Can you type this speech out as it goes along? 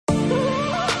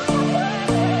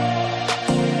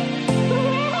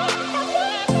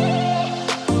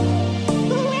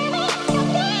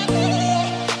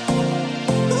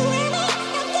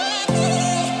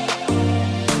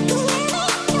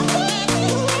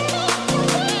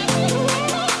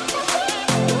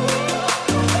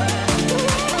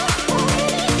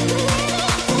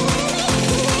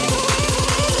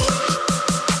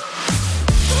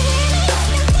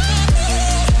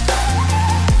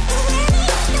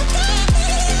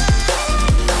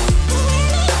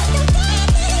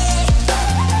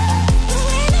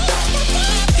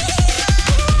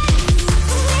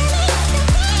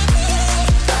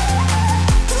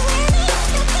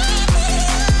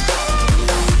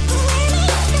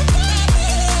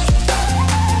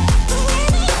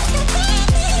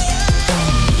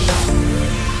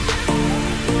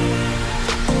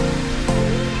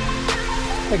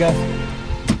Hey guys.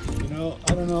 You know,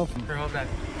 I don't know if... Here, hold that.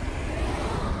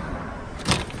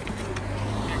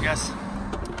 Here, guess.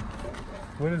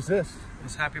 What is this?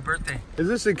 It's happy birthday. Is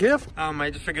this a gift? I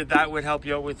just figured that would help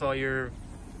you out with all your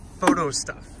photo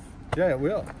stuff. Yeah, it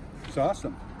will. It's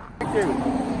awesome. Thank you.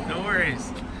 No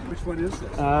worries. Which one is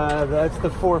this? That's the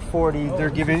 440. Oh, They're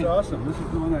giving. This is awesome. This is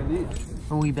the one I need.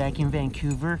 Are we back in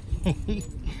Vancouver?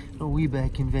 Are we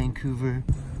back in Vancouver?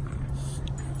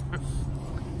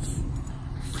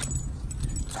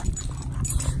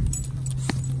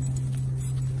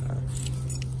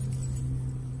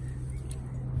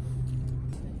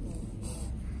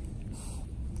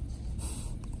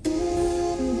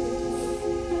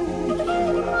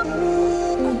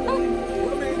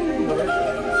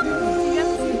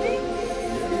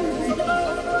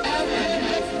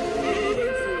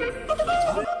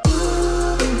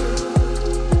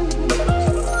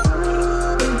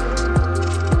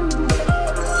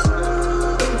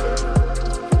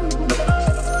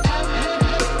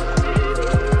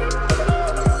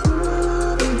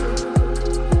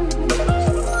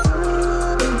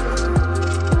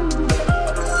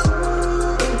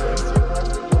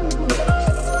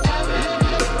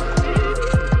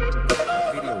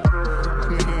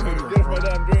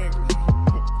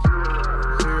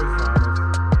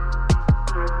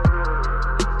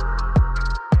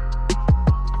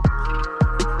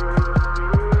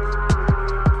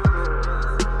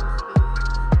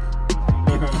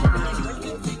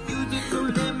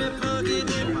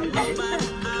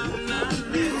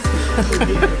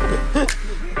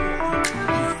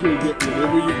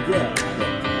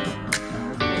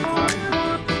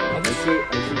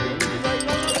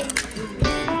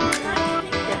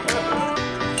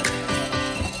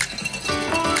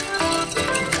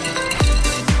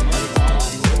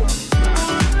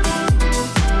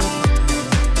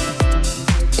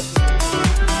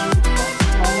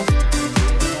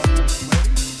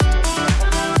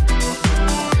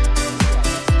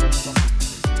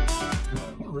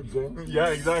 Yeah,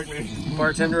 exactly.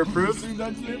 Bartender approved.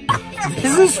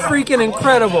 This is freaking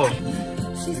incredible.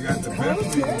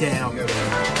 Damn.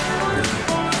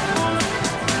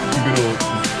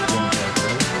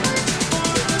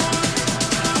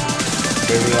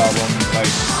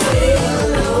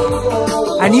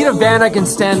 I need a van I can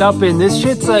stand up in. This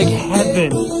shit's like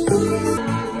heaven.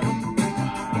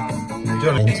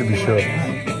 To be sure.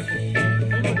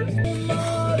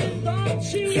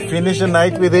 Finish the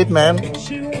night with it, man.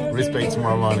 Respect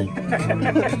tomorrow morning.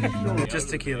 Just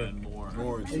tequila.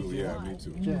 More too, yeah, me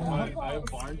too. I have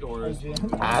barn doors.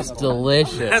 That's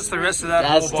delicious. That's the rest of that.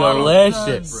 That's whole bottle.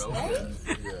 delicious.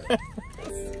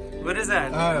 What is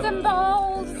that? Some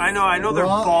balls. I know they're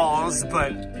balls,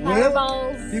 but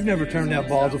Balls. You've never turned down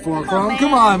balls before, Chrome.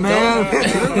 Come on, man.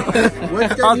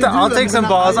 I'll take some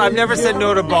balls. I've never said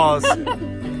no to balls.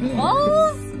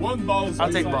 Balls? One ball.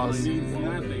 I'll take balls.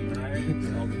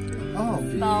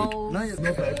 Balls.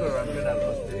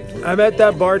 I met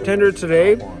that bartender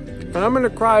today, and I'm gonna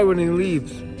cry when he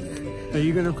leaves. Are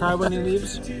you gonna cry when he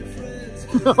leaves?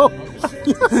 No.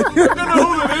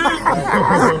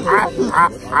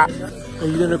 Are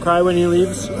you gonna cry when he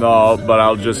leaves? No, but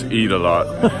I'll just eat a lot.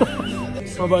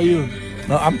 How about you?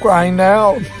 No, I'm crying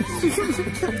now. You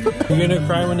gonna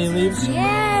cry when he leaves?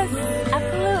 Yes,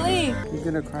 absolutely. You're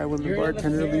gonna cry when the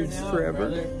bartender leaves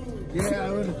forever? Yeah, I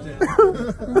would have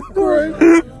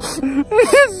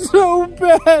It's so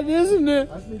bad, isn't it?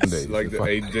 It's like the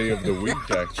 8th day of the week,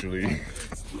 actually.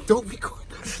 Don't be quick.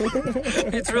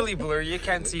 It's really blurry. You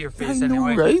can't see your face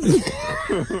anyway. Right?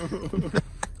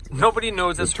 Nobody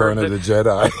knows it's Return Herb of the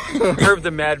Jedi. Herb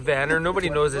the Mad Vanner. Nobody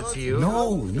knows it's you.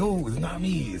 No, it's not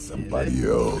me. It's somebody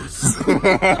else.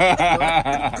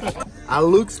 I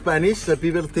look Spanish, so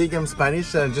people think I'm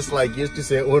Spanish and just like used to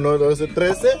say uno, dos,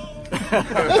 trece.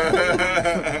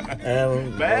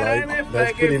 And like,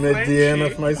 that's pretty much the end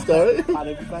of my story.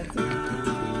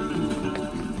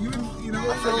 You know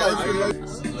what?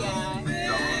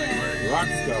 Rock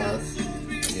stars.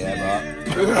 Yeah, bro.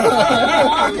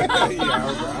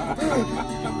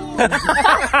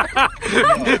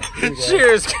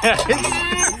 Cheers, guys.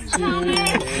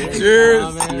 Cheers.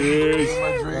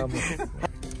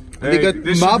 They got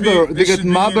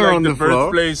mother on the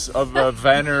floor. Birthplace of a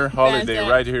Vanner holiday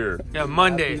right here. Yeah,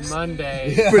 Mondays.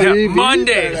 Mondays. Yeah.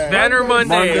 Mondays. Vanner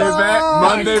Mondays.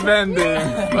 Monday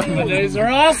vending. Mondays are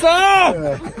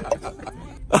awesome.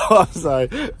 Oh, I'm sorry.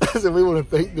 So we want to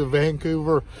thank the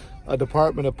Vancouver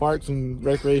Department of Parks and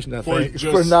Recreation, I think,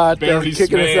 for not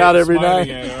kicking us out every night.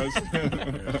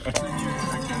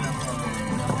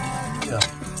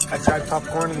 I tried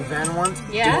popcorn in the van once.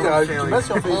 Yeah?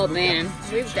 Oh, Oh man,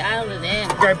 we've dialed it in.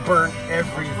 I burnt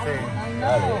everything.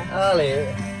 Ollie.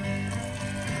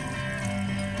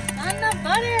 Not enough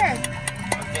butter.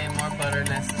 Okay, more butter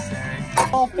necessary.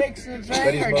 Y'all fixing the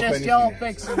drink or just y'all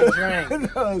fixing the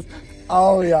drink?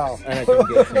 Oh, y'all. I can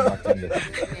get some bartender.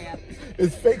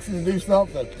 It's fixing to do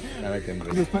something. I can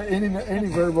do Just put any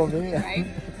verb on me. Right?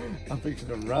 I'm fixing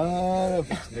to run. I'm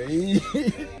fixing to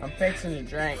eat. I'm fixing the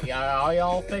drink. Are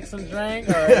y'all fixing the drink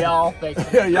or are y'all fixing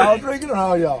Yeah, y'all drinking or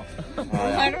all y'all?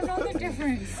 I don't know the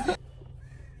difference.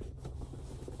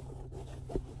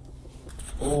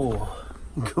 Oh,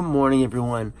 good morning,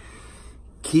 everyone.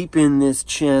 Keeping this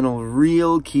channel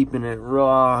real, keeping it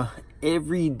raw.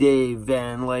 Every day,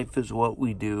 van life is what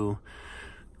we do.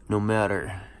 No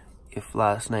matter if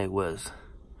last night was,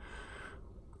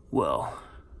 well,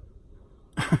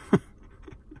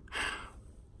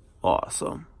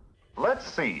 awesome. Let's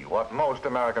see what most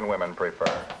American women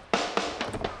prefer.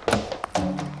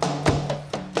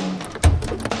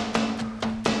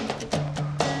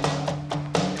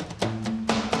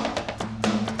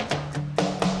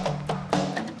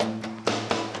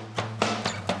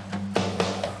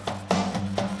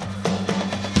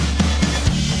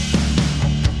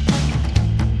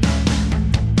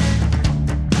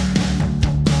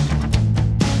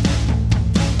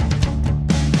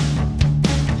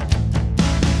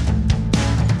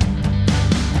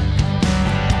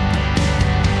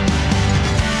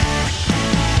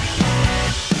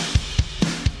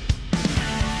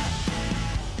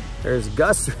 There's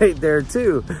Gus right there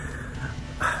too.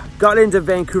 Got into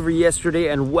Vancouver yesterday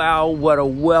and wow, what a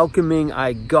welcoming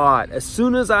I got. As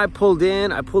soon as I pulled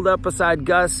in, I pulled up beside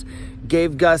Gus,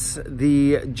 gave Gus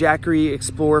the Jackery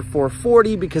Explorer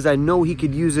 440 because I know he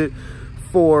could use it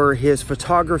for his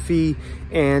photography,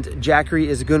 and Jackery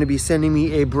is going to be sending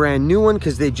me a brand new one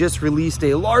because they just released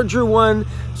a larger one.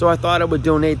 So I thought I would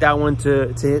donate that one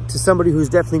to somebody who's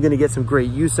definitely going to get some great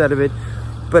use out of it.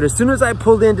 But as soon as I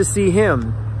pulled in to see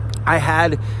him, I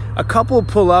had a couple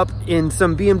pull up in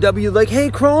some BMW like,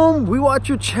 hey Chrome, we watch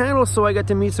your channel. So I got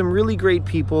to meet some really great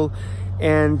people,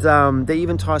 and they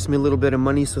even tossed me a little bit of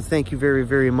money, so thank you very,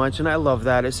 very much. And I love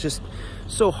that. It's just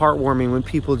so heartwarming when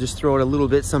people just throw it a little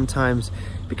bit sometimes,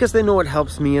 because they know it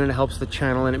helps me and it helps the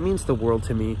channel, and it means the world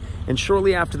to me. And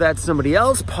shortly after that, somebody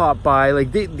else popped by.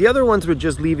 Like the other ones were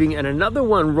just leaving and another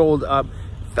one rolled up.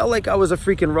 Felt like I was a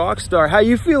freaking rock star. How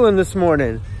you feeling this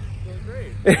morning?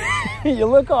 You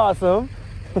look awesome.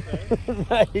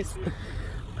 Nice.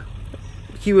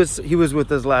 He was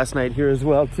with us last night here as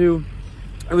well too.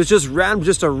 It was just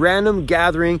a random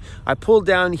gathering. I pulled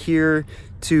down here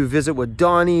to visit with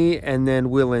Donnie, and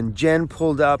then Will and Jen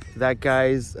pulled up. That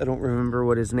guy's, I don't remember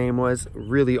what his name was,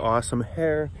 really awesome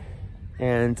hair.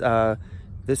 And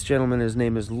this gentleman, his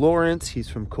name is Lawrence. He's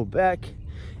from Quebec.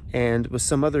 And with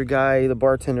some other guy, the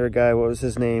bartender guy, what was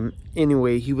his name?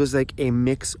 Anyway, he was like a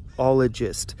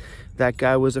mixologist. That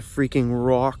guy was a freaking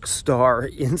rock star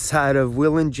inside of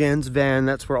Will and Jen's van.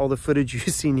 That's where all the footage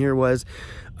you've seen here was.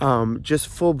 Just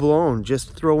full blown,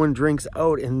 just throwing drinks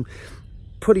out and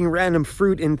putting random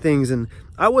fruit in things. And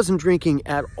I wasn't drinking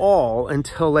at all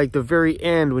until like the very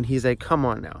end when he's like, come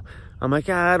on now. I'm like,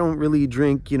 I don't really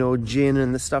drink, you know, gin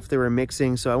and the stuff they were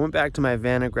mixing. So I went back to my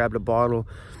van and grabbed a bottle.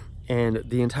 And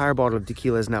the entire bottle of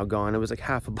tequila is now gone. It was like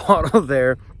half a bottle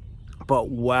there. But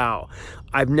wow,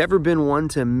 I've never been one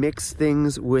to mix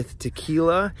things with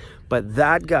tequila, but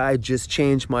that guy just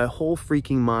changed my whole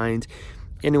freaking mind.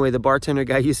 Anyway, the bartender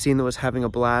guy you've seen that was having a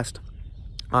blast,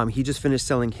 he just finished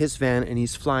selling his van, and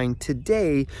he's flying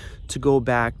today to go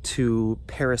back to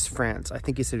Paris, France. I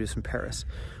think he said he was from Paris,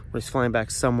 but he's flying back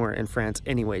somewhere in France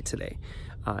anyway today.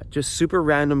 Just super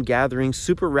random gathering,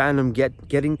 super random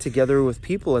getting together with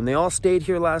people, and they all stayed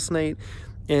here last night.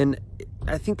 And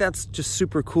I think that's just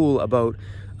super cool about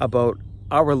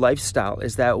our lifestyle,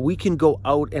 is that we can go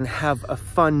out and have a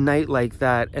fun night like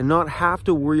that and not have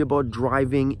to worry about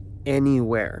driving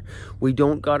anywhere. We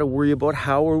don't got to worry about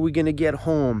how are we going to get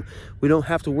home. We don't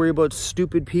have to worry about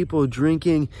stupid people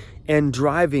drinking and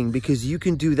driving, because you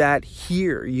can do that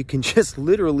here. You can just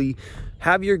literally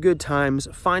have your good times,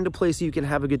 find a place you can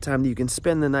have a good time that you can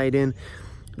spend the night in.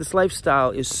 This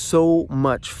lifestyle is so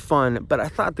much fun. But I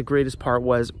thought the greatest part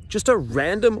was just a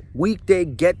random weekday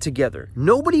get together.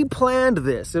 Nobody planned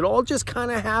this. It all just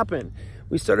kind of happened.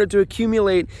 We started to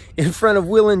accumulate in front of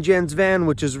Will and Jen's van,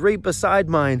 which is right beside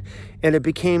mine, and it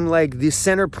became like the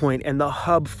center point and the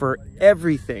hub for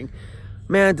everything.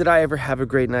 Man, did I ever have a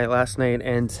great night last night.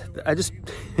 And I just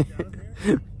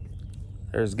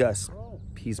there's Gus.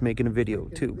 He's making a video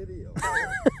too.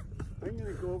 I'm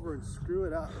gonna go over and screw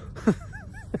it up.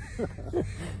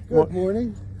 Good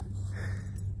morning.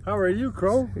 How are you,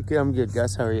 Crow? Okay, I'm good,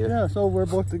 Gus. How are you? Yeah, so we're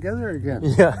both together again.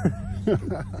 Yeah.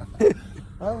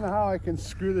 I don't know how I can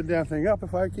screw the damn thing up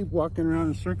if I keep walking around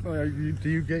in circles. Do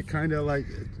you get kind of like,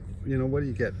 you know, what do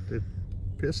you get?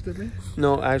 Pissed at me?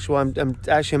 No, actually,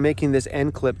 I'm making this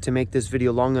end clip to make this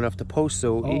video long enough to post,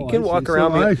 so you can walk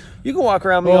around me. You can walk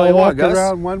around me all you want, Gus. Walk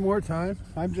around one more time.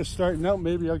 I'm just starting out.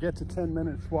 Maybe I'll get to 10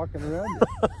 minutes walking around.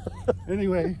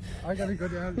 Anyway, I gotta go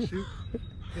down and shoot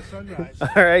the sunrise.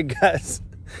 All right, Gus.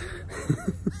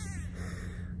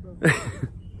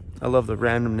 I love the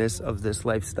randomness of this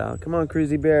lifestyle. Come on,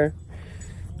 Cruzy Bear.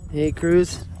 Hey,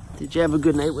 Cruz. Did you have a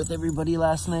good night with everybody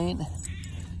last night?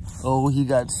 Oh, he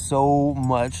got so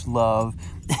much love.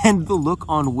 And the look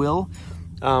on Will.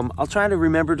 I'll try to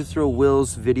remember to throw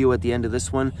Will's video at the end of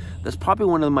this one. That's probably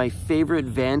one of my favorite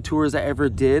van tours I ever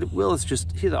did. Will is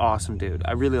just, he's an awesome dude.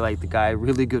 I really like the guy.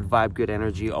 Really good vibe, good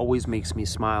energy. Always makes me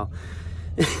smile.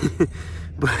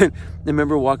 But I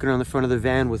remember walking around the front of the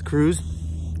van with Cruz.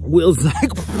 Will's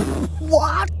like,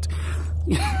 what?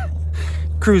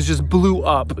 Cruz just blew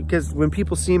up, because when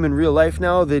people see him in real life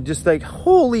now, they're just like,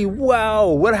 holy wow,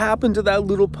 what happened to that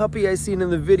little puppy I seen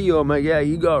in the video? I'm like, yeah,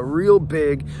 he got real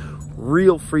big,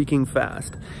 real freaking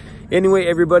fast. Anyway,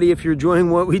 everybody, if you're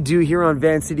enjoying what we do here on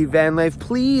VANCITY Van Life,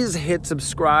 please hit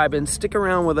subscribe and stick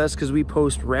around with us, because we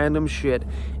post random shit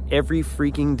every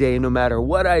freaking day. No matter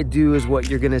what I do is what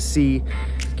you're gonna see,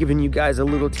 giving you guys a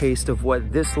little taste of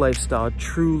what this lifestyle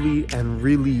truly and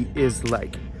really is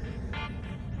like.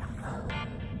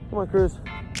 Come on, Cruz.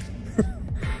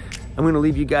 I'm gonna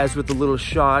leave you guys with a little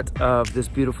shot of this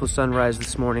beautiful sunrise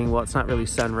this morning. Well, it's not really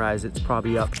sunrise, it's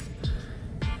probably up.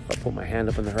 If I put my hand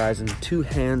up on the horizon, 2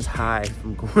 hands high.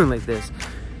 I'm going like this,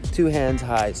 2 hands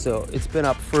high. So it's been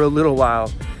up for a little while.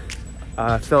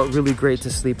 Felt really great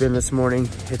to sleep in this morning.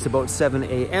 It's about 7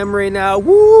 a.m. right now.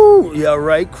 Woo! Yeah,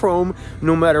 right, Chrome.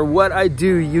 No matter what I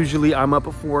do, usually I'm up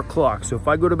at 4 o'clock. So if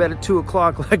I go to bed at 2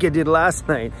 o'clock like I did last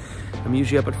night, I'm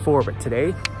usually up at 4, but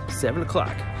today, 7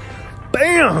 o'clock.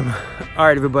 Bam! All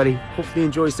right, everybody. Hopefully you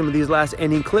enjoy some of these last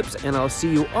ending clips, and I'll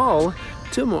see you all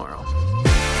tomorrow.